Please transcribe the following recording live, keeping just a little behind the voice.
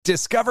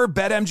Discover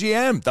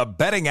BetMGM, the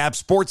betting app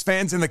sports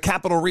fans in the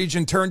capital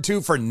region turn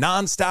to for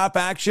nonstop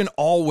action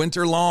all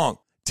winter long.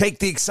 Take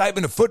the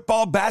excitement of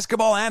football,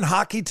 basketball, and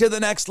hockey to the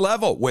next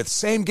level with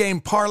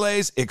same-game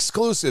parlays,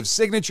 exclusive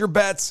signature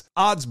bets,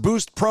 odds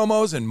boost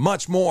promos, and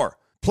much more.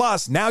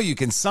 Plus, now you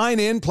can sign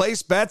in,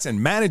 place bets,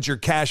 and manage your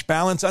cash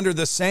balance under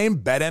the same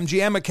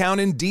BetMGM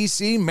account in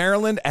D.C.,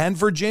 Maryland, and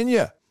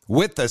Virginia.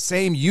 With the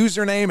same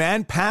username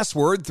and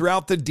password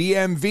throughout the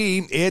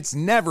DMV, it's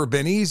never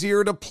been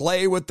easier to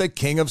play with the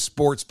king of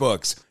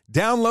sportsbooks.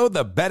 Download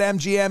the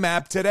BetMGM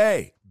app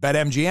today.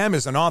 BetMGM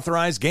is an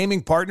authorized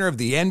gaming partner of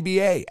the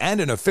NBA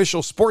and an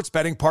official sports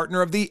betting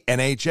partner of the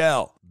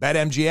NHL.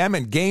 BetMGM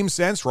and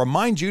GameSense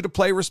remind you to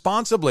play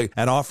responsibly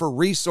and offer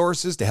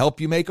resources to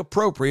help you make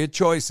appropriate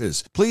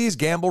choices. Please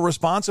gamble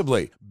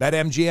responsibly.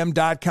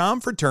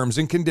 BetMGM.com for terms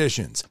and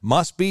conditions.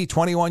 Must be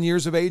 21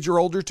 years of age or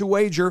older to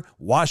wager.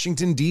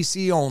 Washington,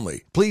 D.C.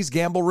 only. Please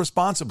gamble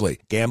responsibly.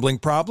 Gambling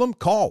problem?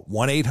 Call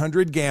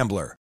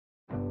 1-800-GAMBLER.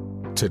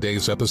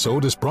 Today's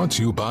episode is brought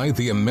to you by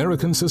the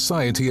American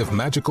Society of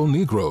Magical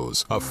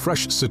Negroes, a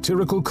fresh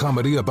satirical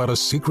comedy about a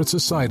secret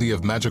society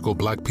of magical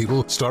black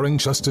people starring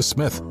Justice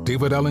Smith,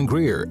 David Allen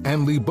Greer,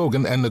 Ann Lee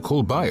Bogan, and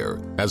Nicole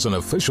Byer. As an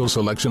official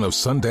selection of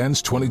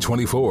Sundance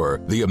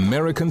 2024, the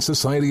American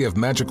Society of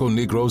Magical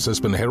Negroes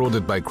has been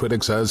heralded by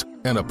critics as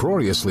an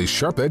uproariously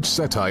sharp-edged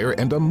satire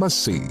and a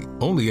must-see.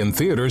 Only in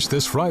theaters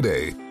this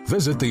Friday.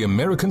 Visit the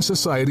American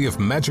Society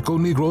of Magical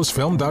Negroes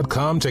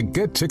Film.com to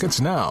get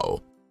tickets now.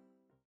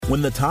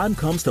 When the time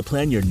comes to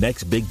plan your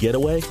next big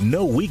getaway,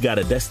 know we got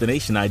a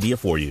destination idea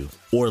for you.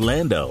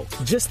 Orlando.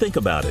 Just think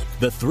about it.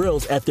 The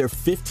thrills at their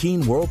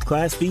 15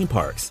 world-class theme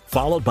parks,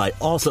 followed by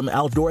awesome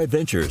outdoor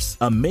adventures,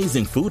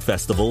 amazing food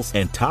festivals,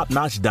 and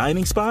top-notch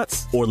dining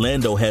spots.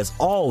 Orlando has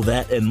all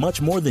that and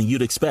much more than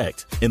you'd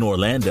expect. In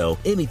Orlando,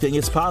 anything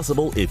is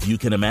possible if you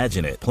can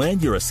imagine it. Plan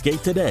your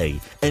escape today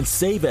and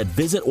save at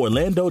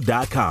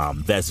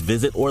visitorlando.com. That's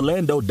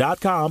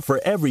visitorlando.com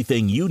for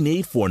everything you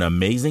need for an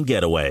amazing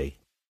getaway.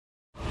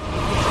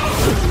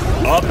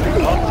 Up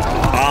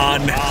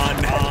on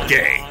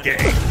Game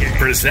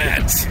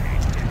presents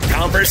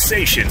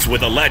Conversations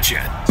with a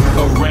Legend.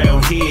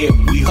 Around here,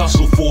 we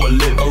hustle for a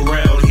living.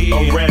 Around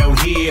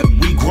here,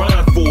 we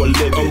grind for a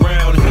living.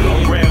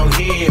 Around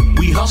here,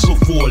 we hustle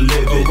for a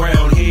living.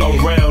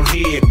 Around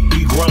here,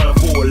 we grind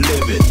for a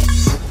living.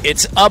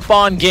 It's Up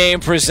on Game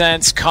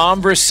presents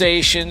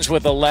Conversations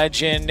with a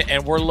Legend,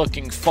 and we're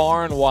looking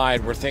far and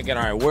wide. We're thinking,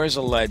 all right, where's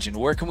a legend?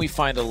 Where can we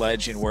find a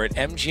legend? We're at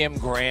MGM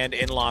Grand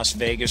in Las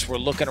Vegas. We're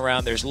looking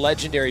around. There's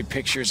legendary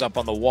pictures up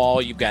on the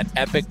wall. You've got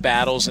epic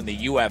battles in the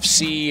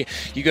UFC.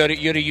 You go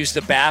to use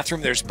the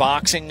bathroom. There's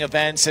boxing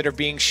events that are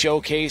being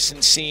showcased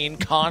and seen,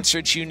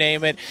 concerts, you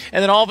name it.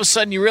 And then all of a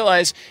sudden you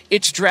realize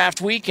it's draft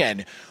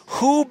weekend.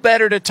 Who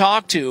better to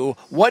talk to,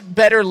 what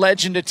better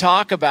legend to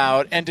talk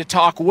about and to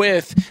talk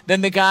with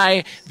than the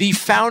guy, the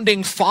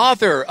founding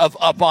father of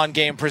Up on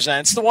Game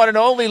Presents, the one and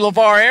only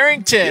LaVar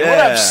Arrington. Yeah.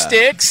 What up,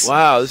 Sticks?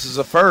 Wow, this is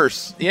a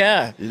first.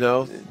 Yeah. You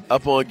know,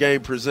 Up on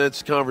Game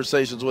Presents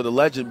Conversations with a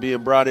Legend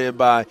being brought in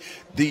by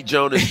D.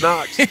 Jonas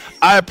Knox.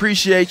 I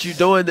appreciate you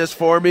doing this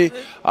for me.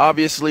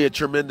 Obviously a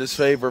tremendous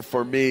favor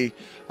for me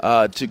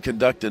to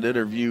conduct an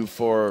interview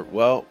for,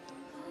 well,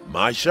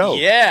 my show.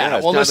 Yeah.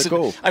 It's well, listen,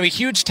 cool. I mean,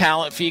 huge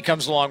talent fee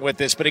comes along with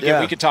this, but again,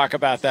 we could talk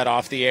about that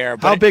off the air.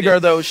 But how big are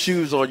those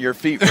shoes on your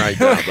feet right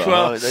now, though?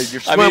 Well,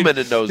 you're swimming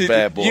in those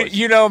bad boys.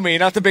 You know me,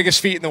 not the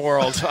biggest feet in the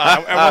world.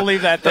 I will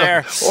leave that there.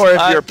 Or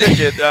if you're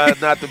picking,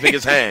 not the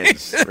biggest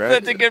hands. Right?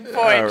 That's a good point.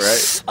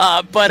 All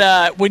right.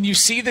 But when you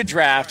see the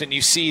draft and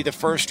you see the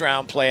first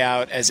round play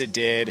out as it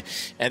did,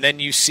 and then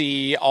you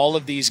see all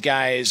of these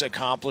guys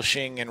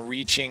accomplishing and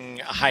reaching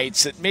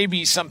heights that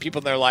maybe some people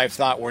in their life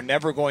thought were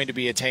never going to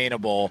be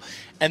attainable,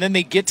 and then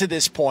they get to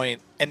this point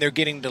and they're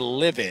getting to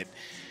live it.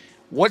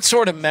 What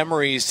sort of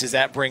memories does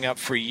that bring up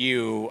for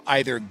you,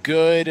 either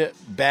good,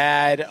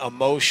 bad,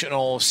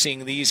 emotional,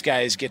 seeing these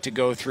guys get to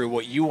go through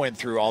what you went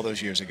through all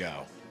those years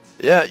ago?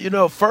 Yeah, you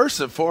know,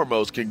 first and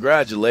foremost,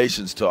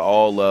 congratulations to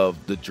all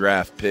of the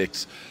draft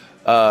picks.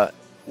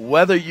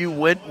 Whether you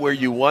went where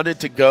you wanted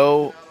to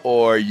go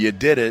or you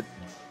didn't,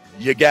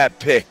 you got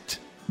picked,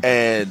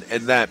 and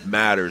that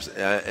matters.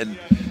 And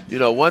you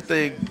know, one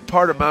thing,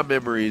 part of my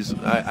memories,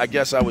 I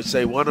guess I would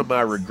say one of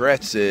my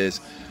regrets is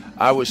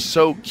I was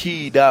so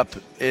keyed up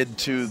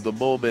into the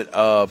moment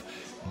of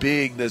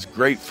being this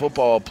great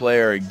football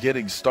player and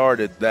getting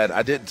started that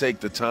I didn't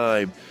take the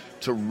time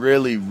to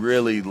really,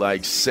 really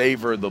like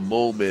savor the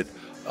moment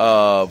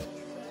of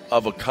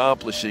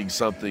accomplishing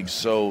something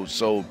so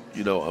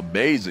you know,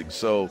 amazing.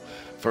 So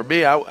for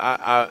me,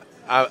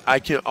 I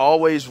can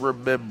always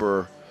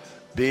remember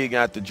being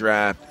at the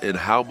draft and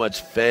how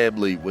much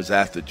family was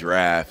at the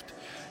draft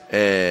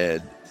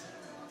and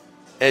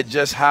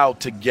just how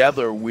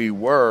together we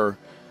were.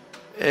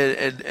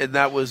 And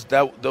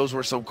those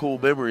were some cool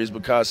memories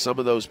because some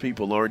of those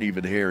people aren't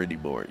even here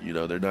anymore. You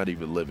know, they're not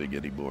even living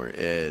anymore.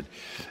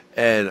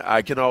 And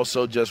I can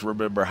also just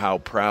remember how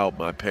proud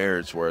my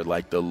parents were,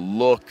 like the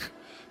look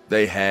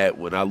they had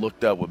when I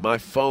looked up, when my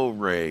phone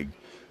rang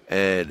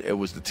and it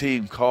was the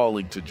team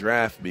calling to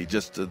draft me.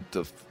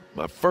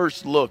 My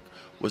first look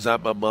was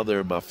at my mother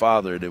and my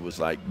father, and it was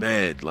like,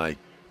 man, like,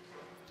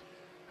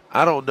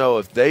 I don't know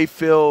if they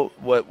feel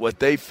what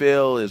they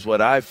feel is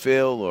what I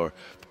feel, or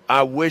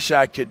I wish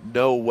I could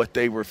know what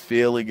they were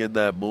feeling in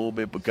that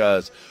moment,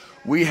 because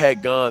we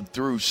had gone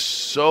through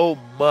so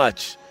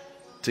much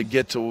to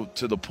get to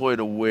the point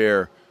of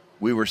where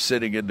we were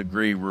sitting in the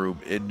green room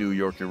in New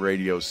York and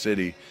Radio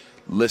City,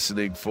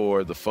 listening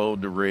for the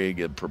phone to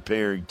ring and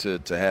preparing to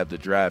have the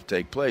draft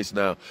take place.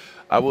 Now,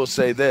 I will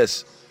say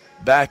this.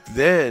 Back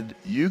then,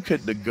 you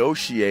could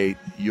negotiate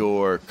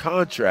your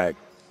contract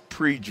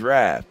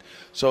pre-draft.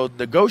 So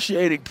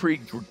negotiating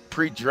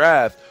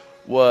pre-draft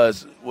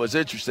was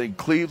interesting.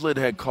 Cleveland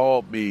had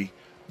called me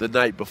the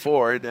night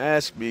before and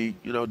asked me,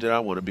 did I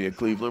want to be a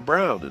Cleveland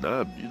Brown? And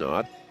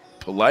I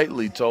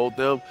politely told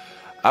them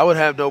I would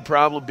have no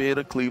problem being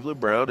a Cleveland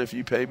Brown if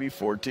you pay me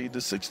 $14 to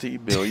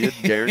 $16 million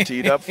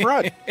guaranteed up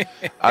front.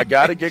 I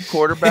got to get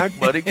quarterback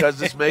money because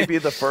this may be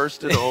the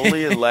first and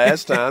only and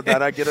last time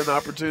that I get an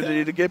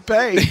opportunity to get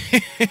paid.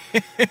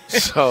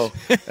 So,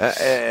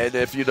 and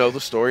if you know the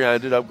story, I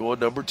ended up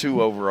going number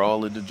 2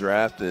 overall in the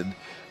draft.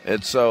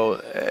 And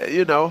so,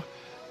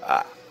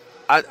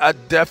 I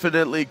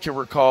definitely can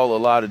recall a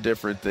lot of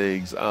different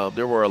things.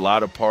 There were a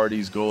lot of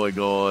parties going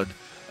on.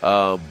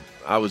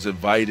 I was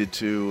invited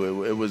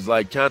to. It was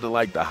like kind of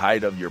like the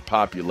height of your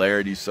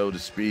popularity, so to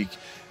speak,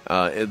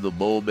 in the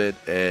moment.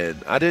 And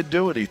I didn't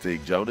do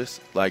anything, Jonas.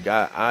 Like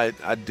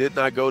I did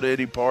not go to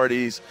any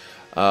parties.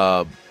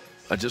 I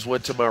just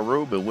went to my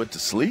room and went to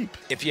sleep.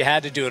 If you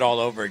had to do it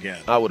all over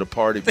again, I would have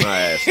partied my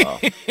ass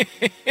off.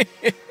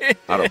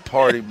 I'd have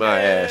partied my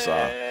ass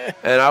off.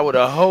 And I would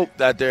have hoped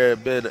that there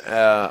had been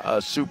a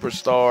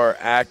superstar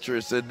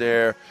actress in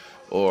there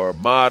or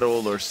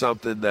model or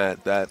something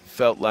that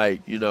felt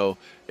like,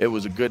 it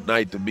was a good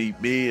night to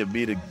meet me and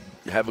me to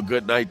have a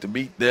good night to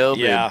meet them.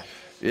 Yeah.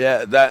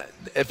 And that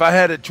if I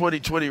had a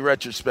 2020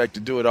 retrospect to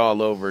do it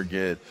all over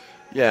again,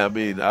 yeah, I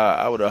mean,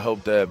 I would have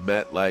hoped to have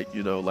met like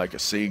a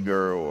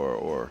singer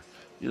or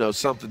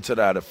something to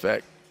that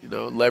effect.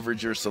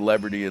 Leverage your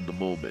celebrity in the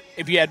moment.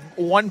 If you had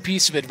one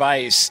piece of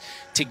advice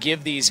to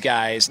give these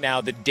guys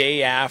now the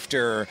day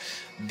after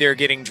they're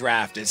getting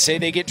drafted, say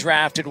they get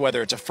drafted,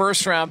 whether it's a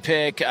first-round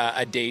pick,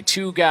 a day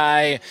 2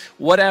 guy,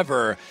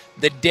 whatever,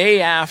 the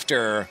day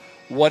after,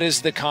 what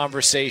is the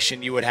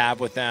conversation you would have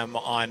with them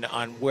on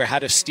how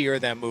to steer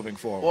them moving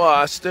forward? Well,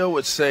 I still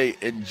would say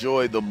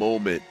enjoy the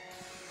moment.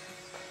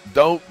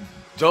 Don't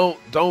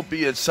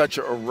be in such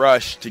a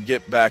rush to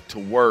get back to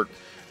work.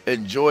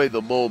 Enjoy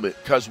the moment,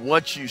 because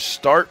once you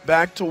start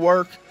back to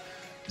work,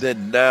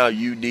 then now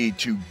you need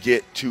to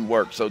get to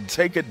work. So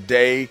take a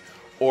day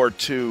or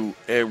two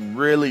and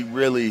really,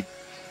 really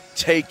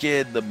take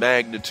in the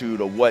magnitude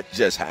of what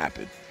just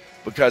happened,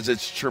 because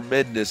it's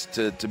tremendous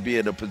to be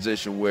in a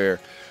position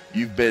where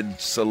you've been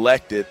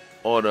selected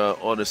on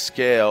a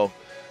scale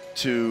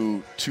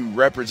to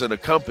represent a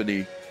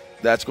company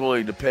that's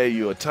going to pay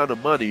you a ton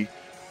of money,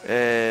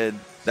 and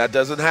that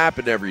doesn't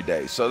happen every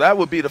day. So that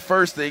would be the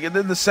first thing. And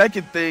then the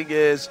second thing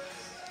is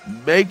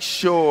make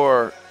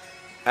sure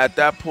at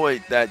that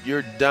point that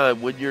you're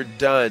done, when you're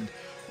done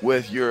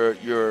with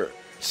your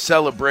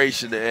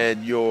celebration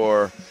and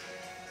your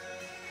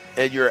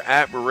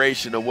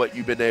admiration of what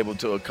you've been able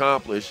to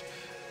accomplish,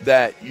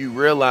 that you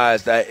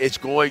realize that it's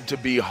going to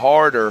be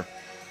harder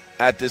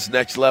at this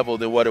next level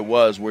than what it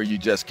was where you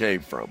just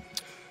came from.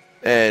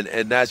 And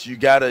that's you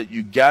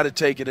gotta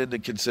take it into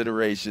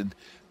consideration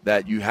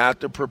that you have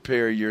to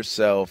prepare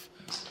yourself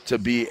to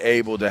be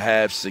able to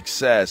have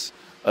success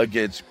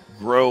against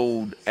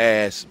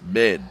grown-ass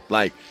men,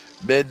 like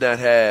men that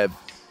have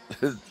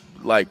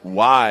like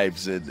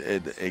wives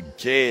and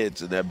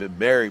kids and have been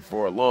married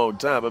for a long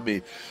time. I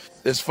mean,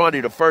 it's funny.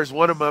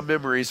 One of my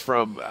memories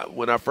from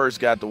when I first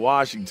got to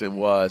Washington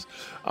was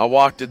I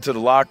walked into the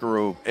locker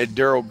room and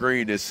Darryl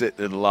Green is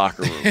sitting in the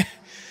locker room.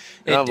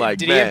 And I'm like,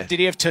 man. Did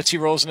he have Tootsie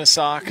Rolls in his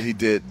sock? He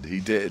did,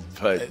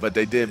 but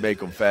they did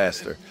make him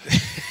faster.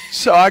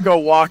 So I go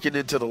walking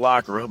into the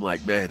locker room, I'm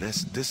like, man,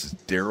 this is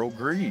Darryl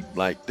Green.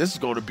 Like, this is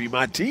going to be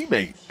my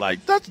teammate.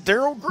 Like, that's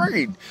Darryl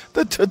Green,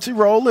 the Tootsie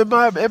Roll in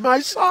my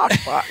sock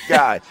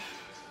guy.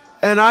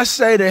 And I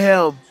say to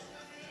him,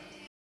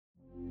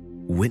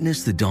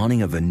 witness the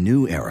dawning of a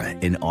new era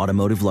in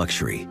automotive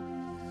luxury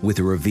with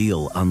a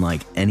reveal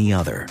unlike any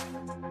other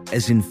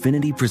as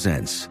Infiniti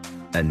presents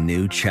a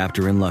new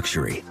chapter in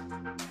luxury,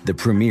 the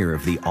premiere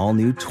of the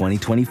all-new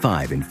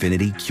 2025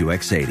 Infiniti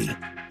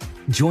QX80.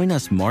 Join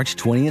us March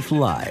 20th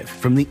live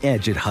from the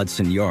Edge at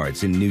Hudson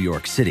Yards in New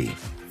York City,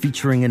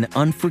 featuring an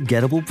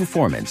unforgettable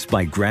performance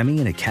by Grammy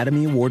and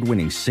Academy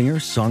Award-winning singer,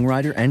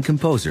 songwriter, and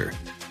composer,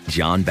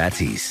 Jon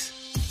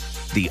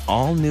Batiste. The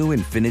all-new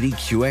Infiniti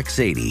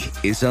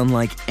QX80 is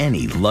unlike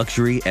any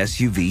luxury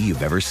SUV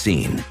you've ever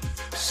seen.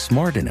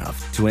 Smart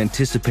enough to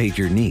anticipate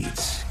your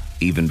needs,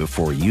 even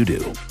before you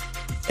do.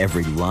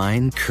 Every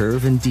line,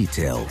 curve, and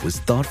detail was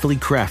thoughtfully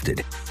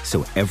crafted,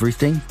 so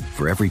everything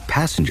for every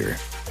passenger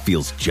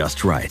feels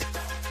just right.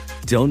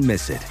 Don't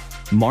miss it.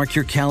 Mark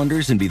your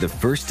calendars and be the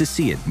first to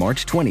see it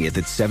March 20th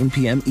at 7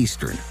 p.m.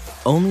 Eastern,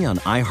 only on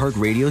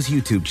iHeartRadio's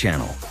YouTube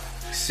channel.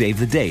 Save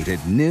the date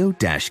at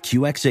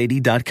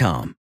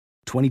new-QX80.com.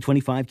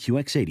 2025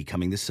 QX80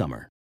 coming this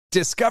summer.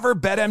 Discover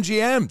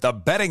BetMGM, the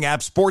betting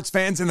app sports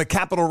fans in the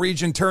capital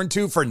region turn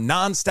to for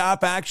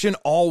nonstop action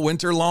all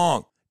winter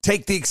long.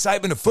 Take the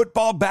excitement of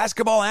football,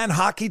 basketball, and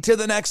hockey to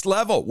the next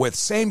level with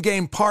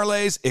same-game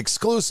parlays,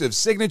 exclusive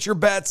signature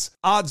bets,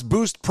 odds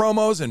boost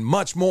promos, and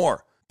much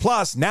more.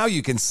 Plus, now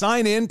you can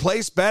sign in,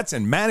 place bets,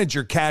 and manage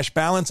your cash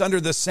balance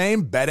under the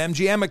same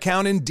BetMGM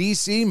account in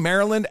D.C.,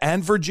 Maryland,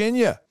 and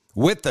Virginia.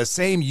 With the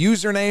same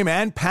username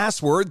and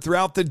password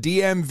throughout the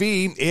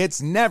DMV,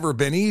 it's never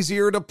been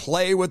easier to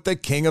play with the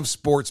king of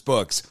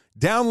sportsbooks.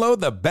 Download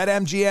the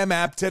BetMGM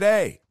app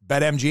today.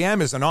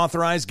 BetMGM is an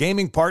authorized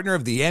gaming partner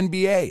of the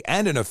NBA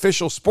and an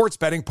official sports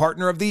betting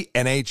partner of the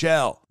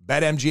NHL.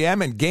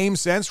 BetMGM and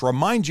GameSense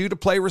remind you to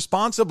play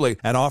responsibly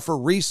and offer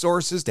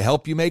resources to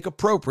help you make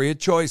appropriate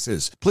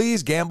choices.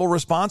 Please gamble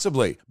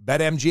responsibly.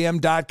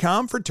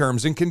 BetMGM.com for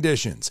terms and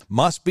conditions.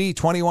 Must be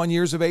 21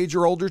 years of age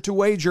or older to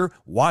wager.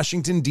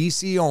 Washington,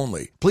 D.C.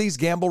 only. Please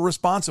gamble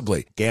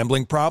responsibly.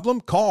 Gambling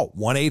problem? Call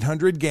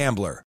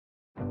 1-800-GAMBLER.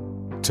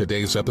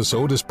 Today's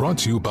episode is brought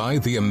to you by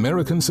the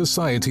American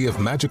Society of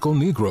Magical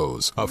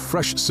Negroes, a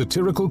fresh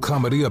satirical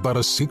comedy about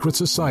a secret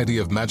society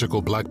of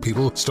magical black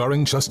people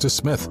starring Justice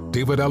Smith,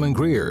 David Allen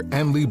Greer,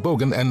 Ann Lee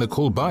Bogan, and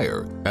Nicole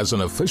Byer. As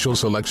an official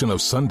selection of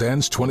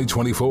Sundance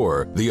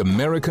 2024, the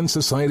American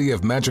Society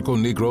of Magical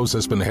Negroes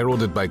has been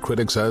heralded by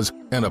critics as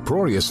an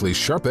uproariously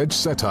sharp-edged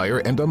satire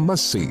and a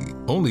must-see.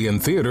 Only in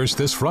theaters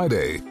this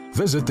Friday.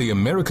 Visit the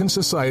American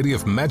Society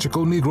of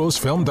Magical Negroes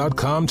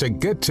Film.com to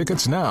get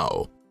tickets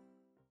now.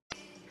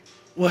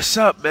 What's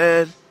up,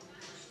 man?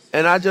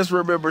 And I just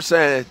remember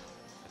saying,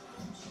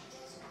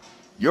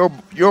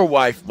 your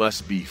wife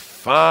must be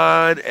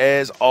fine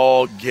as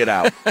all get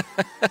out.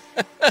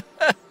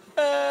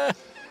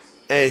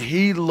 And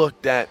he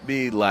looked at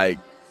me with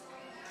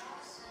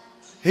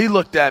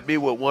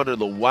one of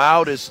the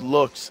wildest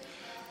looks,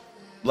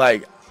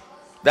 like,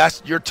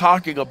 you're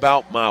talking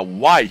about my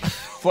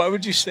wife. Why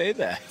would you say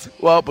that?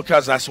 Well,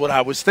 because that's what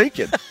I was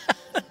thinking.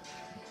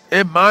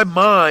 In my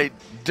mind,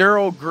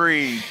 Darryl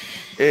Green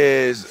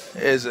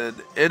is an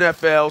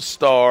NFL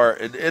star,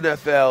 an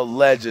NFL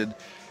legend.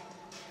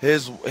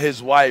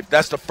 His wife,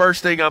 that's the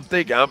first thing I'm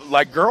thinking. I'm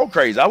like girl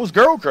crazy. I was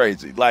girl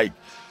crazy.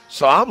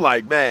 So I'm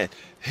like, man,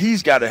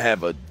 he's got to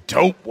have a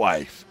dope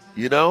wife,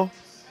 you know?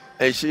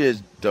 And she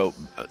is dope.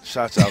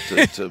 Shouts out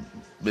to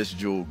Miss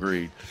Jewel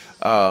Green.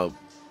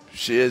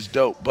 She is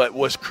dope. But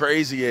what's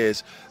crazy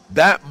is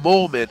that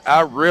moment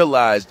I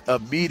realized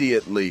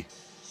immediately,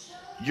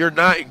 you're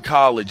not in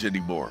college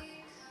anymore.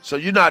 So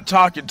you're not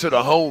talking to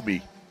the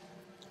homie.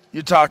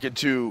 You're talking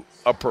to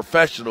a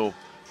professional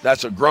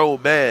that's a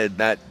grown man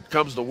that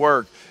comes to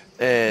work,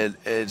 and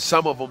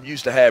some of them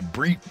used to have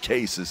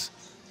briefcases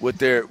with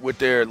their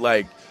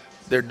notepads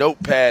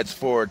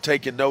for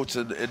taking notes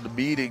in the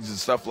meetings and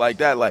stuff like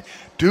that. Like,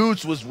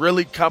 dudes was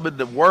really coming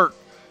to work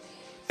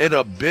in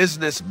a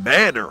business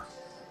manner.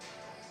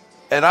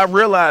 And I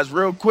realized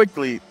real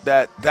quickly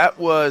that I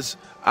was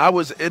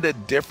in a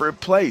different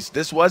place.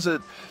 This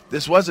wasn't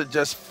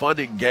just fun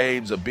and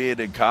games of being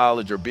in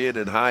college or being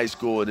in high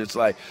school. And it's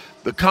like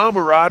the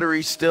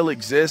camaraderie still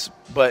exists,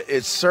 but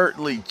it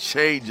certainly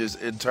changes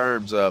in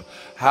terms of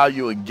how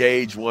you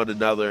engage one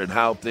another and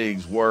how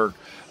things work.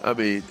 I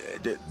mean,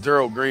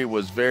 Darryl Green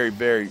was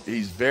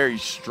he's very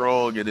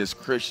strong in his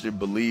Christian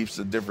beliefs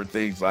and different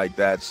things like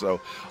that.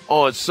 So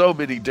on so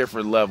many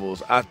different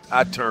levels,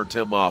 I turned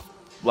him off.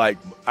 Like,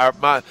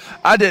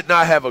 I did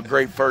not have a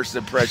great first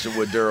impression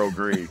with Darryl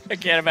Green. I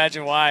can't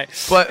imagine why.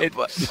 But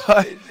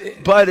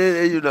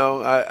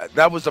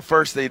that was the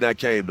first thing that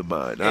came to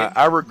mind.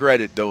 I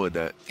regretted doing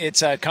that.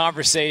 It's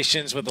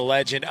Conversations with the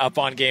Legend. Up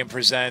on Game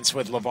presents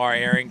with LaVar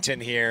Arrington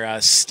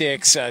here.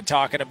 Sticks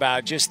talking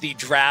about just the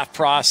draft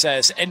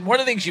process. And one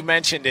of the things you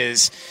mentioned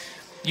is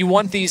you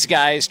want these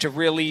guys to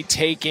really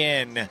take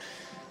in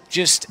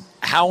just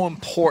how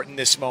important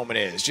this moment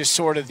is, just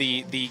sort of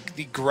the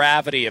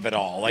gravity of it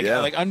all,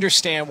 like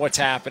understand what's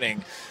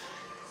happening.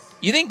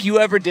 You think you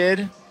ever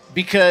did?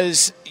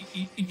 Because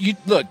you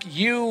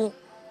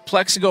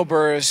Plexico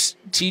Burress,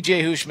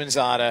 TJ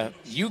Hushmanzada,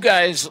 you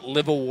guys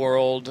live a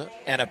world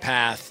and a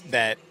path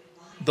that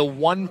the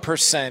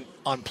 1%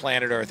 on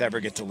planet Earth ever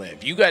get to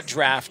live. You got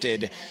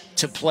drafted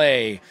to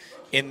play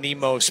in the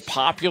most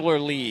popular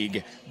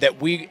league that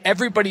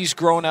everybody's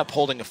grown up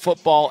holding a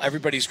football,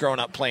 everybody's grown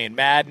up playing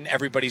Madden,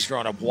 everybody's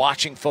grown up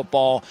watching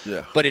football,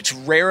 but it's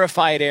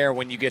rarefied air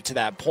when you get to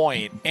that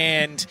point.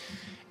 And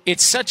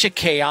it's such a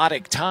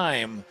chaotic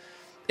time.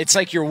 It's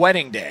like your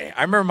wedding day.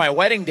 I remember my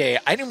wedding day,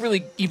 I didn't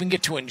really even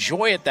get to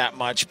enjoy it that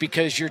much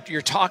because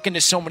you're talking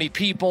to so many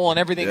people and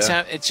everything's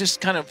it's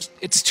just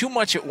it's too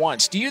much at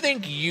once. Do you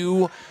think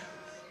you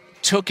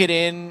took it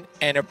in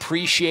and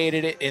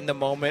appreciated it in the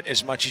moment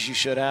as much as you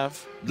should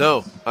have?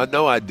 No, I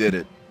know I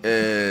didn't.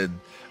 And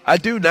I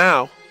do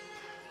now,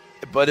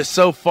 but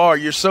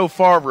you're so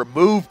far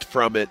removed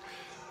from it.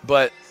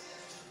 But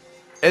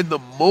in the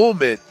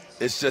moment,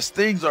 it's just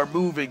things are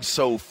moving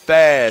so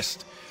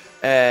fast,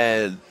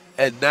 and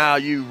now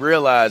you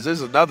realize,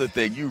 this is another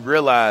thing, you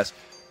realize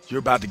you're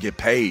about to get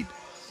paid.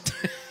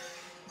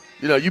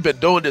 You've been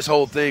doing this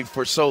whole thing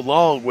for so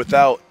long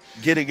without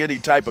getting any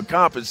type of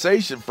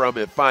compensation from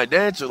it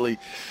financially,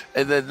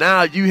 and then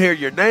now you hear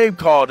your name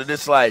called, and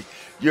it's like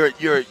you're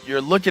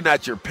looking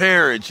at your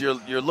parents,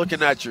 you're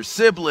looking at your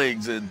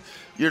siblings, and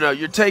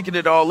you're taking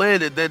it all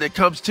in, and then it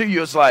comes to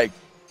you, it's like,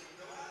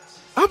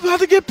 I'm about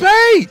to get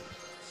paid.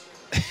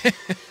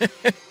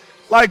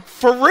 Like,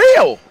 for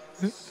real.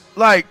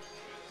 Like,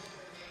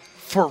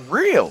 for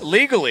real.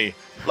 Legally.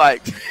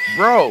 Like,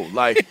 bro,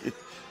 like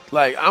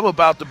I'm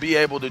about to be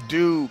able to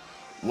do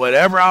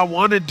whatever I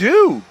want to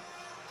do,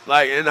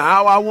 like, and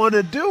how I want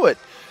to do it.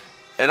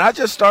 And I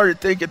just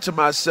started thinking to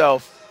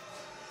myself,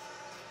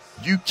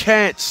 you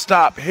can't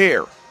stop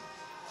here.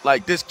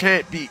 Like, this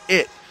can't be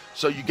it.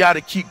 So you got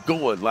to keep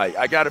going. Like,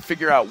 I got to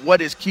figure out, what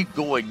does keep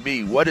going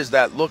mean? What does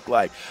that look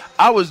like?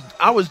 I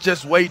was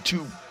just way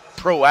too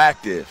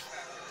proactive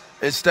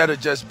instead of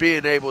just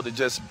being able to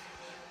just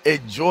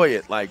enjoy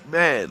it. Like,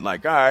 man,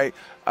 like, all right,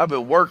 I've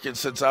been working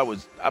since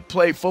I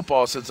played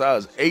football since I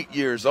was 8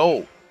 years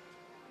old.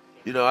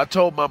 I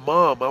told my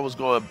mom I was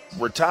going to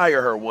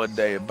retire her one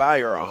day and buy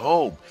her a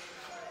home.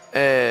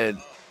 And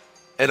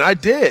I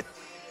did.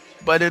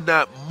 But in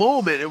that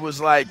moment, it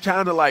was like,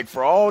 kind of like,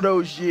 for all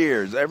those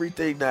years,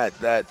 everything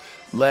that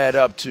led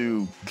up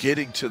to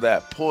getting to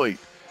that point,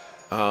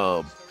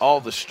 all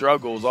the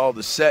struggles, all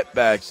the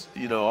setbacks,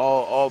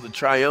 all the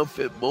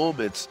triumphant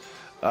moments,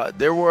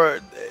 there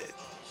were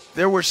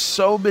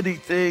so many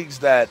things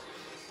that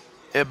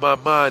in my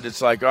mind,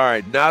 it's like, all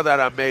right, now that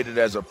I made it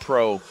as a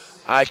pro,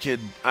 I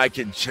can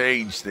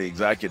change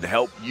things. I can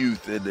help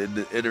youth in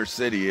the inner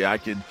city.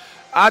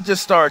 I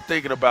just started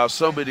thinking about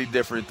so many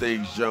different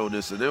things,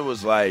 Jonas, and it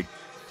was like,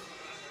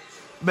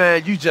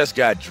 man, you just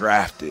got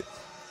drafted.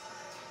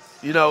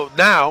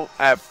 Now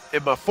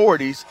in my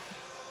 40s,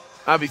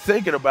 I be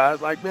thinking about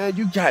it like, man,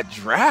 you got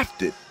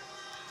drafted.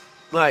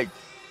 Like,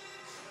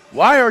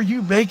 why are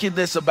you making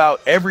this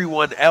about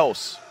everyone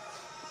else?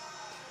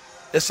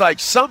 It's like,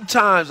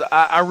 sometimes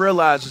I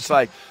realize, it's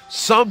like,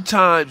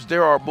 sometimes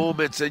there are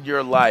moments in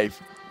your life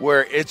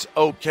where it's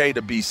okay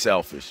to be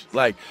selfish.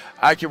 Like,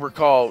 I can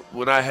recall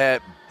when I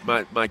had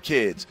my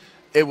kids,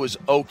 it was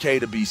okay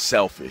to be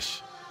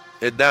selfish.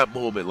 In that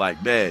moment,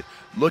 like, man,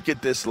 look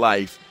at this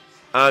life.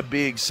 I'm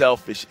being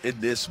selfish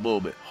in this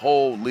moment.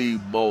 Holy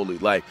moly.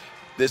 Like,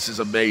 this is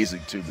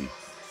amazing to me.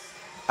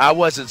 I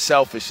wasn't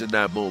selfish in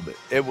that moment.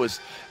 I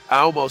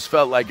almost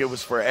felt like it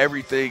was for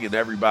everything and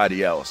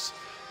everybody else.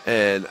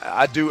 And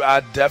I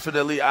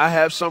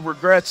have some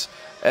regrets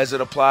as it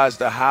applies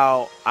to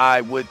how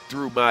I went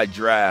through my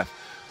draft,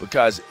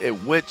 because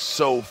it went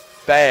so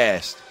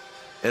fast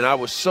and I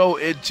was so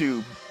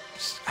into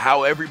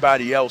how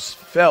everybody else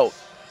felt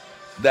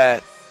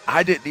that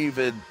I didn't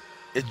even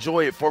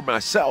enjoy it for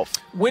myself.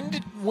 When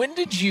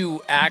did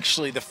you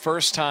actually, the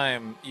first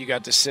time you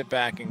got to sit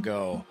back and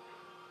go,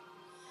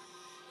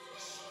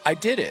 I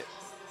did it?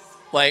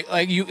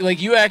 Like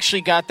you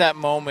actually got that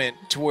moment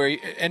to where,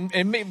 and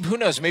maybe, who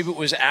knows, maybe it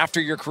was after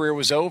your career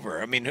was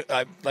over. I mean,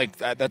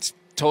 that's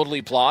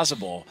totally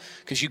plausible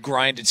because you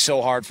grinded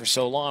so hard for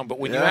so long. But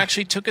when you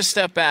actually took a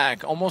step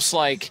back, almost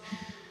like,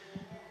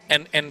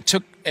 and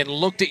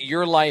looked at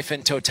your life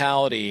in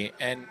totality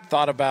and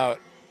thought about,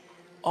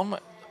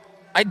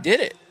 I did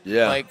it.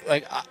 Yeah.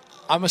 Like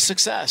I'm a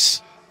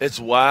success. It's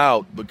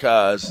wild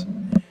because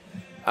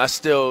I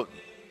still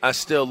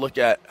look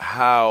at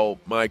how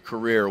my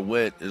career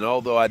went, and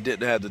although I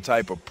didn't have the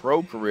type of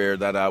pro career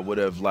that I would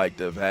have liked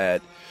to have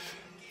had,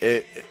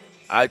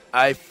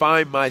 I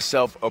find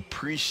myself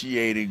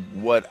appreciating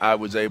what I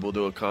was able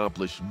to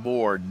accomplish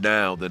more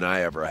now than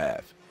I ever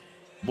have.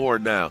 More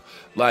now.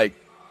 Like,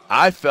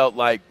 I felt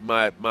like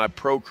my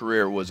pro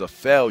career was a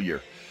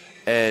failure,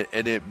 and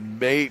it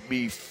made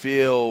me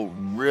feel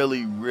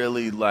really,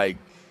 really like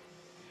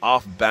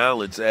off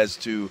balance as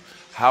to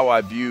how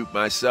I viewed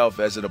myself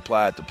as it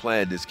applied to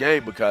playing this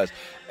game, because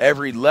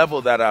every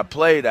level that I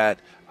played at,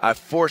 I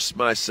forced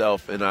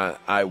myself and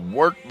I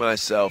worked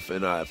myself,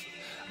 and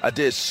I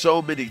did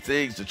so many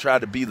things to try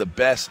to be the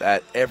best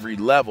at every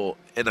level,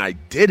 and I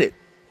did it.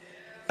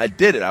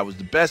 I was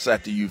the best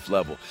at the youth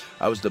level.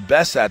 I was the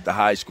best at the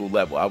high school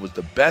level. I was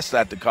the best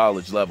at the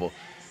college level.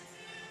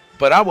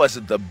 But I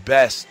wasn't the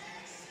best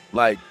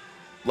like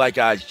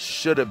I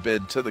should have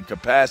been, to the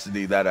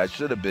capacity that I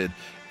should have been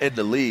in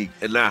the league,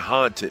 and that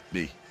haunted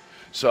me.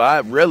 So I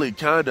really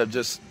kind of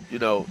just,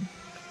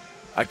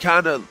 I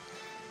kind of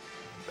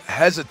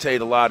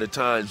hesitate a lot of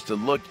times to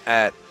look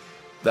at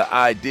the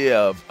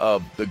idea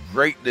of the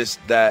greatness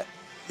that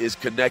is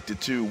connected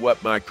to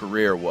what my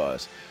career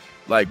was.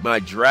 Like my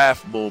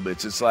draft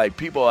moments, it's like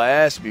people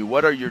ask me,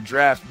 what are your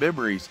draft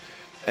memories?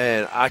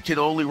 And I can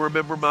only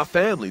remember my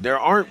family. There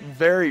aren't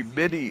very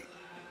many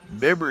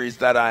memories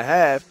that I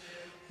have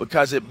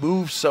because it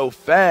moves so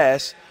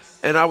fast,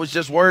 and I was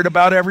just worried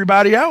about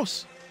everybody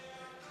else.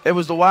 It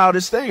was the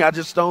wildest thing. I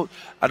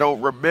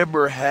don't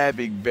remember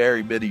having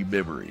very many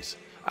memories.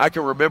 I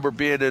can remember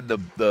being in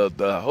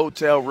the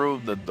hotel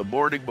room the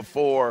morning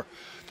before,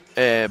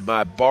 and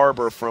my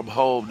barber from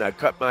home that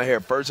cut my hair,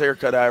 first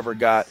haircut I ever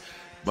got,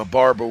 my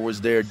barber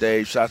was there,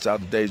 Dave. Shouts out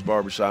to Dave's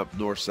Barbershop,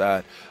 North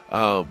Side.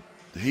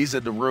 He's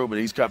in the room, and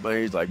he's cut my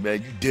hair. He's like,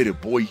 man, you did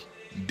it, boy. You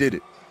did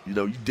it.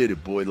 You did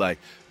it, boy. Like,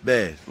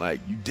 man,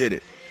 like, you did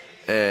it.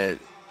 And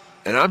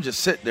I'm just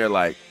sitting there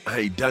like, I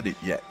ain't done it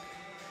yet.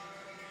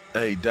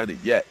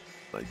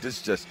 Like, this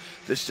is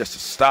just a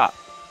stop.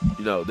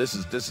 This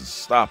is a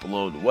stop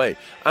along the way.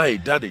 I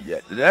ain't done it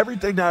yet. And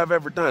everything that I've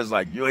ever done is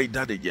like, you ain't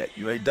done it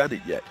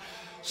yet.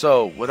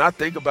 So when I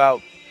think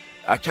about,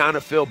 I kind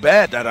of feel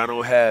bad that I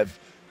don't have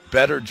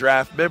better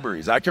draft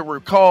memories. I can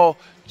recall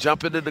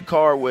jumping in the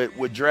car with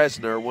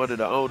Dresner, one of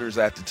the owners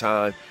at the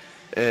time,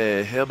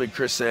 and him and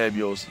Chris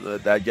Samuels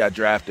that got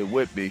drafted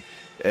with me,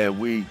 and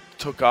we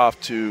took off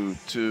to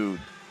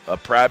a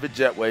private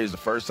jetway. It was the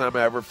first time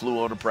I ever flew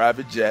on a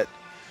private jet.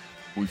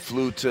 We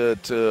flew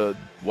to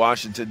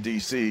Washington,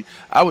 D.C.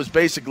 I was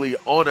basically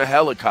on a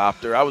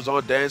helicopter. I was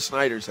on Dan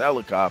Snyder's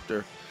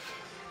helicopter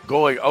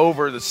going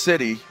over the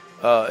city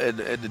in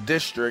the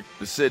district,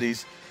 the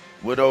cities,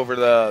 went over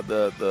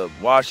the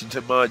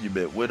Washington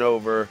Monument, went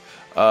over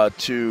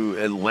to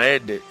and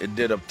landed and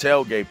did a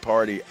tailgate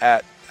party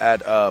at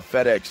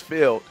FedEx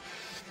Field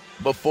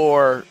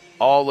before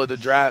all of the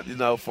draft,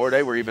 before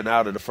they were even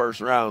out of the first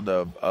round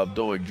of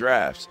doing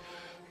drafts.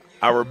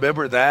 I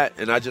remember that,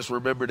 and I just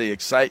remember the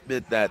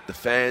excitement that the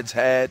fans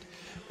had,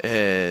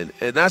 and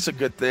that's a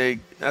good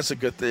thing. I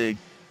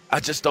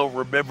just don't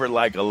remember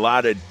like a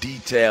lot of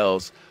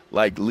details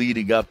like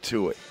leading up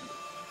to it.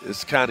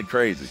 It's kind of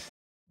crazy.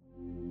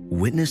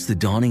 Witness the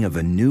dawning of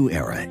a new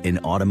era in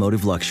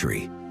automotive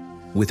luxury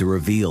with a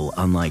reveal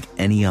unlike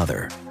any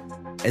other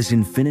as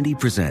Infiniti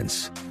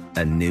presents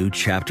a new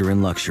chapter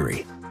in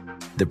luxury,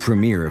 the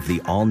premiere of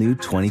the all-new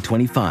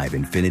 2025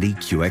 Infiniti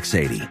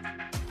QX80.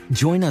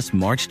 Join us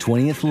March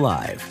 20th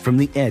live from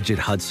the Edge at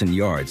Hudson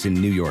Yards in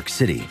New York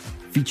City,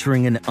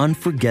 featuring an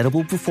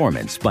unforgettable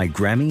performance by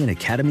Grammy and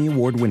Academy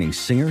Award-winning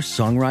singer,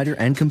 songwriter,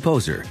 and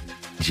composer,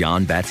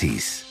 Jon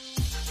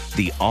Batiste.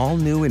 The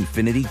all-new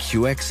Infiniti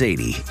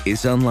QX80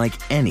 is unlike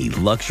any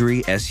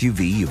luxury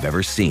SUV you've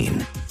ever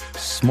seen.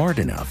 Smart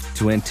enough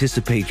to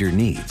anticipate your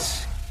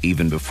needs,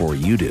 even before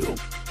you do.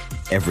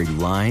 Every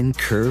line,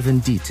 curve,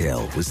 and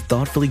detail was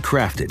thoughtfully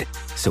crafted,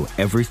 so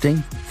everything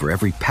for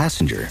every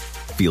passenger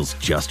feels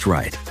just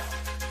right.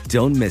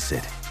 Don't miss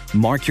it.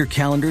 Mark your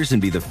calendars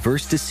and be the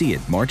first to see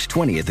it March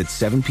 20th at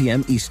 7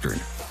 p.m. Eastern,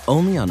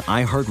 only on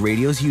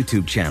iHeartRadio's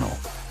YouTube channel.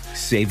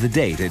 Save the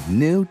date at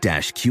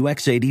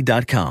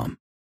new-QX80.com.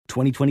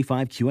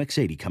 2025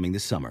 QX80 coming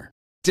this summer.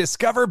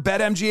 Discover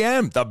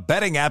BetMGM, the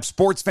betting app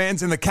sports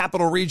fans in the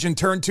capital region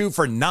turn to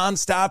for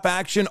nonstop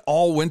action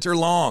all winter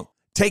long.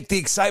 Take the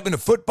excitement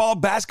of football,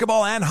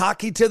 basketball, and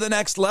hockey to the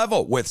next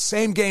level with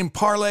same-game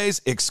parlays,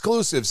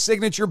 exclusive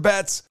signature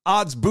bets,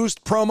 odds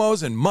boost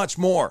promos, and much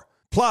more.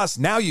 Plus,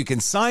 now you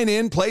can sign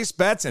in, place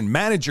bets, and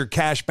manage your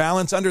cash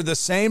balance under the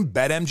same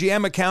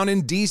BetMGM account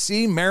in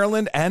D.C.,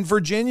 Maryland, and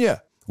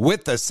Virginia.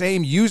 With the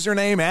same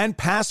username and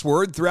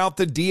password throughout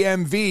the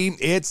DMV,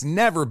 it's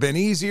never been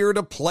easier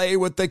to play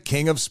with the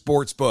king of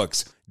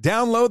sportsbooks.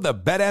 Download the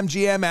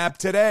BetMGM app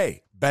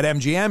today.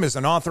 BetMGM is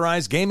an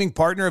authorized gaming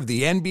partner of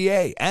the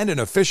NBA and an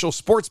official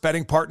sports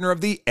betting partner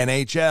of the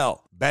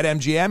NHL.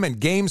 BetMGM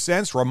and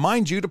GameSense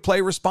remind you to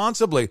play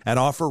responsibly and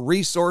offer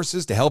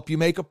resources to help you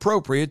make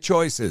appropriate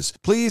choices.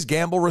 Please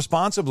gamble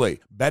responsibly.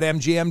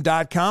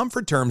 BetMGM.com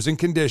for terms and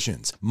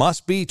conditions.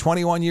 Must be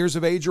 21 years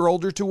of age or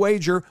older to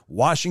wager.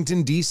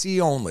 Washington,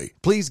 D.C. only.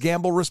 Please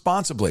gamble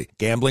responsibly.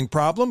 Gambling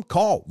problem?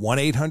 Call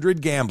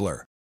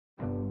 1-800-GAMBLER.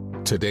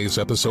 Today's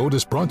episode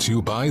is brought to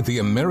you by the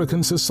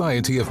American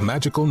Society of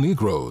Magical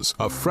Negroes,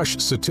 a fresh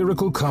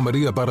satirical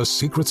comedy about a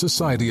secret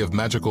society of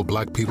magical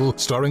black people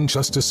starring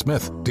Justice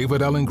Smith,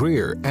 David Allen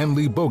Greer, Ann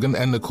Lee Bogan,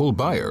 and Nicole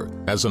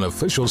Byer. As an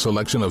official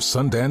selection of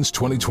Sundance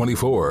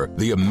 2024,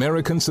 the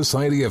American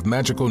Society of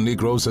Magical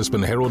Negroes has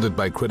been heralded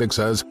by critics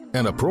as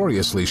an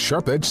uproariously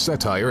sharp-edged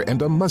satire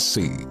and a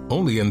must-see.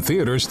 Only in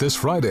theaters this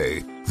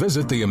Friday.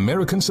 Visit the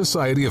American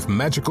Society of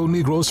Magical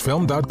Negroes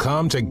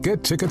Film.com to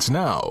get tickets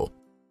now.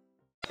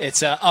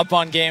 It's Up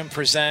On Game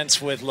Presents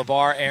with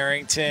LaVar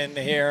Arrington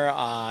here.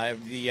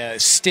 The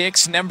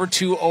Sticks, number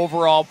 2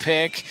 overall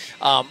pick.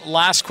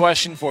 Last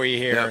question for you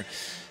here. Yep.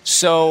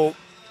 So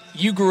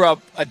you grew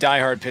up a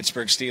diehard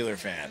Pittsburgh Steelers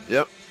fan.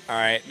 Yep. All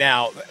right.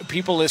 Now,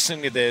 people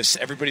listening to this,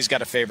 everybody's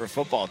got a favorite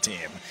football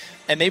team.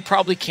 And they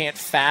probably can't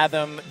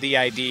fathom the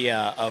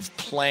idea of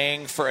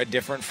playing for a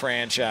different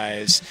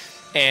franchise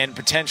and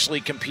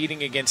potentially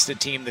competing against a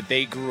team that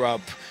they grew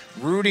up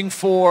rooting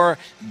for,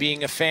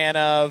 being a fan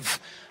of.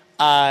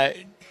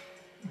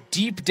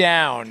 Deep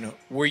down,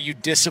 were you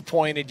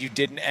disappointed you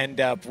didn't end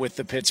up with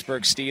the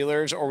Pittsburgh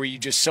Steelers, or were you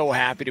just so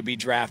happy to be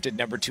drafted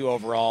number 2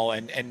 overall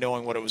and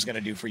knowing what it was going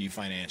to do for you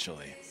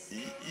financially?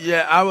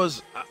 Yeah, I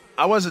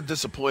wasn't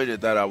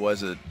disappointed that I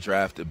wasn't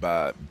drafted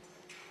by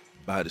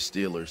the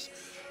Steelers.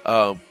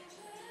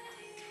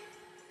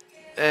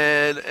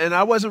 And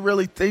I wasn't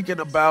really thinking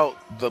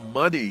about the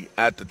money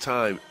at the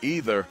time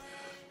either.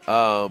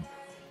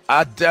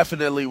 I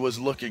definitely was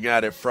looking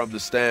at it from the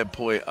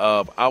standpoint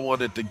of I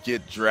wanted to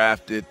get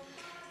drafted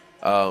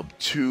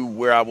to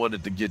where I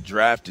wanted to get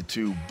drafted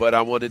to, but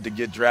I wanted to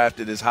get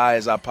drafted as high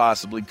as I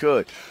possibly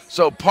could.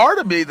 So part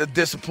of me, the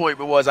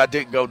disappointment was I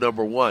didn't go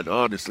number one,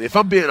 honestly. If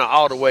I'm being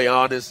all the way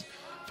honest,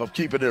 if I'm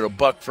keeping it a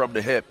buck from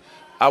the hip,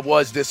 I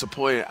was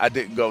disappointed I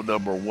didn't go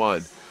number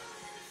one.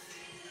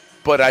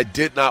 But I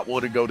did not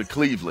want to go to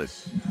Cleveland.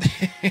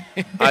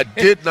 I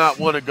did not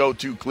want to go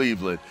to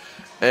Cleveland.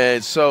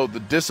 And so the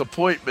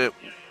disappointment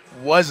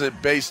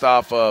wasn't based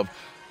off of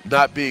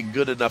not being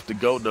good enough to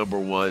go number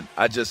one.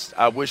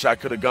 I wish I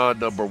could have gone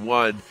number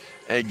one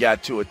and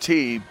got to a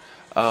team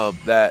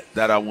that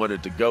I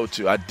wanted to go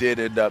to. I did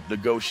end up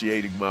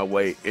negotiating my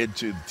way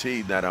into the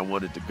team that I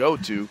wanted to go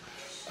to.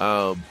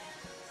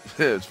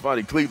 It's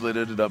funny, Cleveland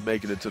ended up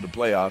making it to the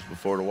playoffs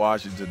before the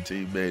Washington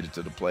team made it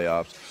to the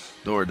playoffs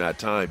during that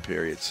time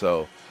period.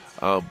 So,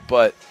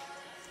 but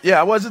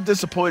yeah, I wasn't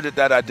disappointed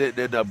that I didn't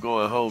end up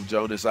going home,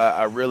 Jonas.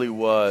 I really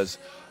was.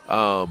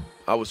 I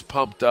was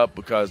pumped up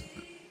because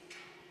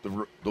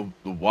the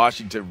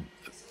Washington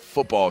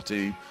football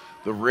team,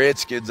 the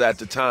Redskins at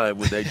the time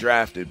when they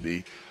drafted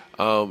me,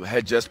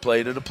 had just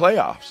played in the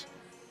playoffs.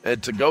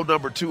 And to go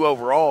number 2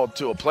 overall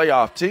to a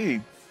playoff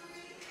team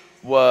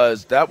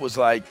was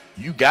like,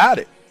 you got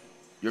it.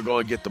 You're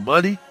going to get the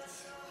money.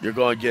 You're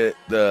going to get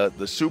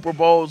the Super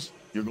Bowls.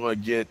 You're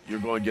going to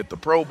get the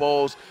Pro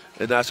Bowls,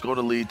 and that's going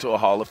to lead to a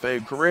Hall of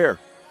Fame career.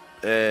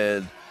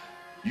 And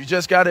you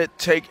just got to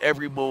take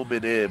every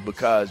moment in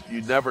because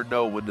you never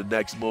know when the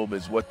next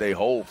moment is what they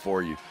hold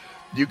for you.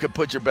 You can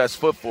put your best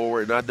foot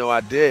forward, and I know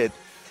I did,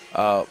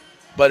 but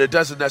it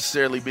doesn't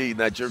necessarily mean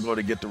that you're going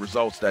to get the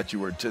results that you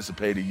were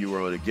anticipating you were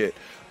going to get,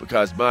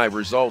 because my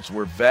results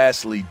were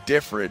vastly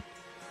different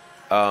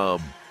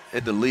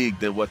in the league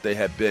than what they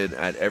had been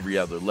at every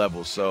other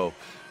level. So,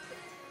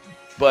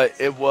 but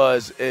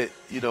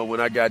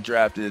when I got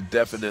drafted, it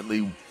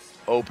definitely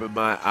opened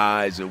my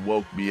eyes and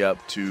woke me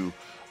up to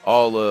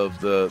all of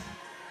the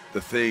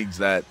things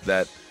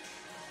that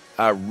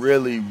I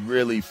really,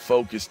 really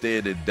focused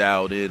in and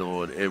dialed in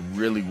on and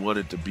really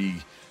wanted to be,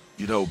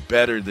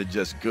 better than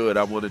just good.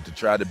 I wanted to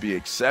try to be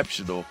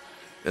exceptional.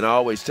 And I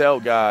always tell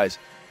guys,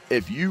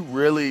 if you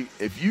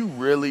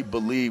really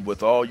believe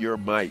with all your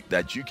might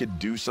that you can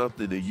do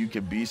something and you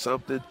can be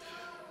something,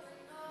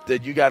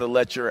 then you got to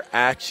let your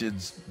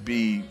actions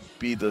be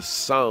the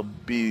sum,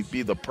 be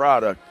the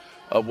product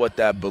of what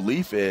that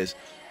belief is.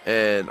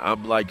 And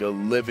I'm like a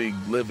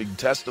living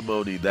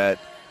testimony that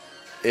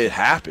it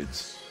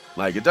happens.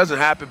 Like, it doesn't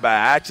happen by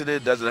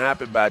accident, it doesn't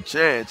happen by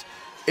chance.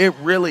 It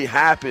really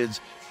happens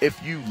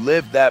if you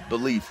live that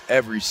belief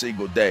every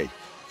single day.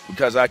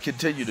 Because I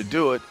continue to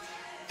do it,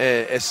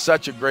 and it's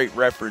such a great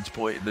reference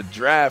point. And the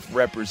draft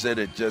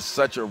represented just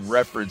such a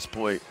reference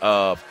point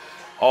of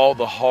all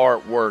the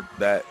hard work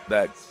that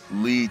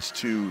leads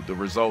to the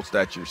results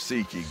that you're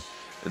seeking.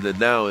 And then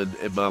now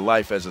in my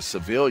life as a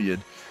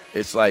civilian,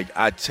 it's like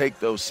I take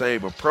those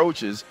same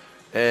approaches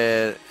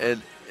and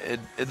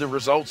the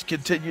results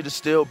continue to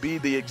still be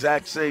the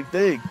exact same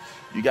thing.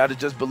 You got to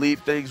just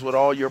believe things with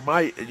all your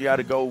might, and you got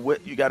to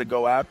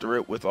go after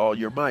it with all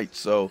your might.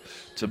 So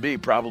to me,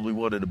 probably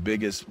one of the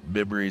biggest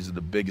memories and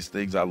the biggest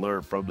things I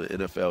learned from the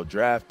NFL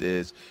draft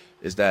is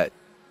that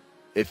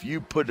if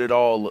you put it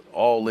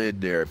all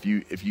in there, if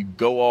you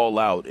go all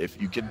out,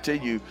 if you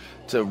continue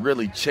to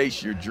really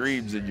chase your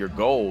dreams and your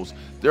goals,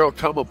 there will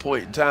come a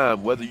point in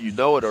time, whether you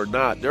know it or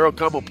not, there will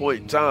come a point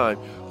in time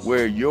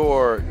where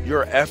your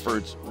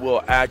efforts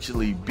will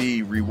actually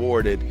be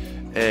rewarded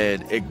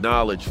and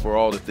acknowledged for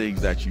all the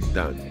things that you've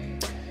done.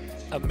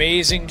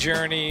 Amazing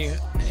journey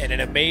and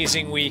an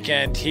amazing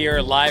weekend here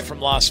live from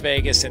Las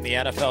Vegas in the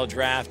NFL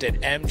Draft at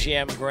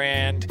MGM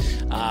Grand.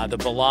 The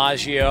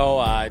Bellagio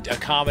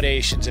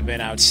accommodations have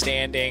been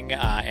outstanding,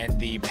 and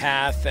the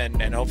path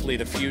and hopefully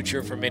the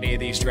future for many of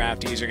these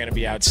draftees are going to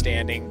be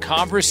outstanding.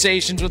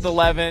 Conversations with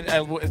 11.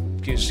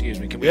 Excuse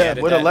me. Can we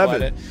edit with that?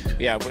 11.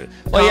 Yeah.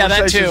 Well, yeah,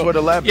 that too. With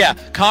 11. Yeah.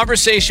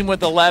 Conversation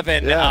with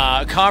 11.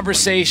 Yeah.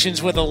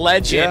 Conversations with a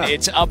legend. Yeah.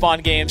 It's Up on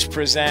Games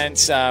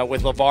presents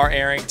with LaVar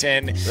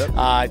Arrington.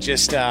 Yep.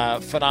 Just a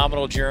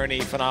phenomenal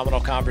journey, phenomenal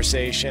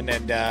conversation,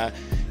 and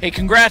hey,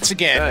 congrats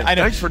again. Hey, I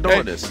know, thanks for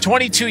doing this.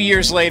 22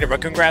 years later,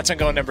 but congrats on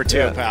going number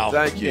 2, pal.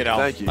 Thank you.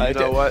 Thank you. You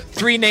know what?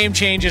 3 name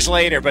changes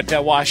later, but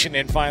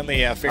Washington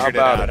finally figured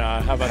it out.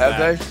 How about that?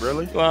 Have they?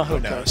 Really? Well,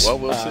 who knows? Well,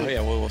 we'll see.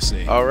 Yeah, we'll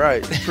see. All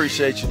right.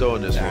 Appreciate you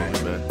doing this for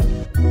me, man.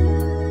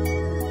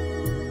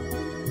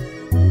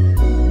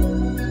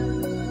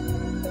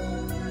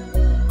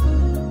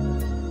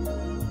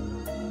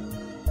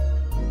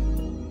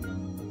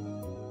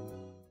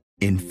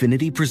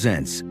 Infinity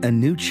presents a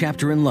new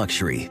chapter in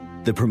luxury,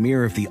 the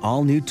premiere of the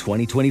all-new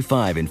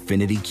 2025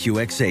 Infinity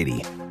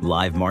QX80,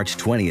 live March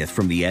 20th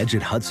from the Edge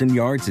at Hudson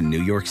Yards in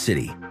New York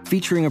City,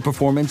 featuring a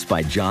performance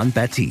by John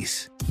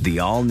Batiste. The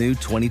all-new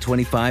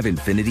 2025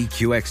 Infiniti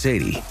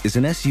QX80 is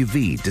an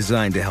SUV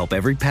designed to help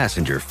every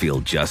passenger feel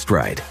just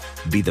right.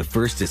 Be the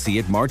first to see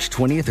it March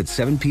 20th at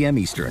 7 p.m.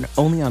 Eastern,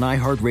 only on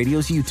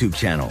iHeartRadio's YouTube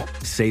channel.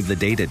 Save the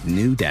date at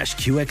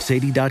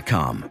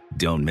new-QX80.com.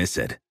 Don't miss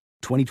it.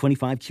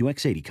 2025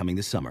 QX80 coming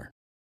this summer.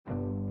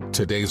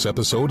 Today's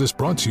episode is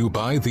brought to you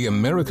by the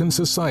American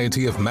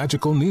Society of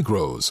Magical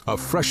Negroes, a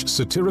fresh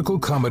satirical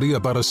comedy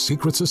about a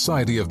secret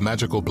society of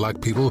magical black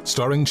people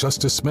starring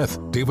Justice Smith,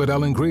 David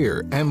Allen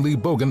Greer, Ann Lee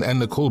Bogan, and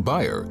Nicole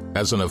Byer.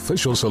 As an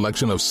official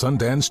selection of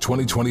Sundance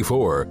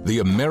 2024, the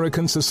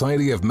American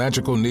Society of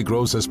Magical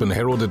Negroes has been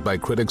heralded by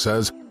critics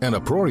as an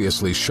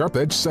uproariously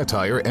sharp-edged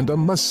satire and a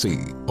must-see.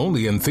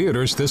 Only in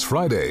theaters this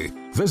Friday.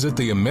 Visit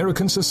the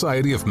American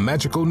Society of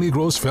Magical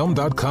Negroes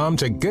Film.com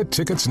to get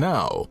tickets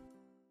now.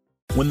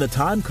 When the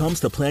time comes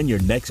to plan your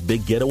next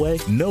big getaway,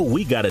 know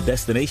we got a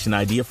destination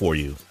idea for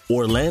you.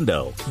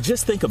 Orlando.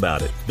 Just think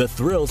about it. The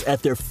thrills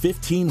at their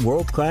 15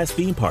 world-class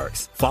theme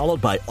parks,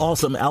 followed by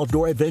awesome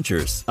outdoor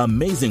adventures,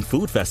 amazing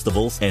food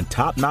festivals, and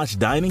top-notch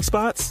dining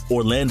spots.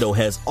 Orlando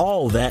has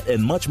all that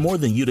and much more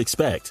than you'd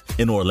expect.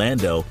 In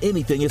Orlando,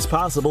 anything is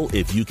possible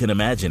if you can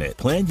imagine it.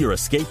 Plan your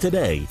escape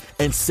today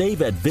and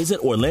save at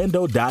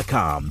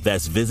visitorlando.com.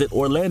 That's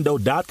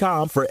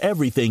visitorlando.com for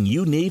everything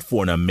you need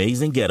for an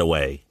amazing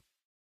getaway.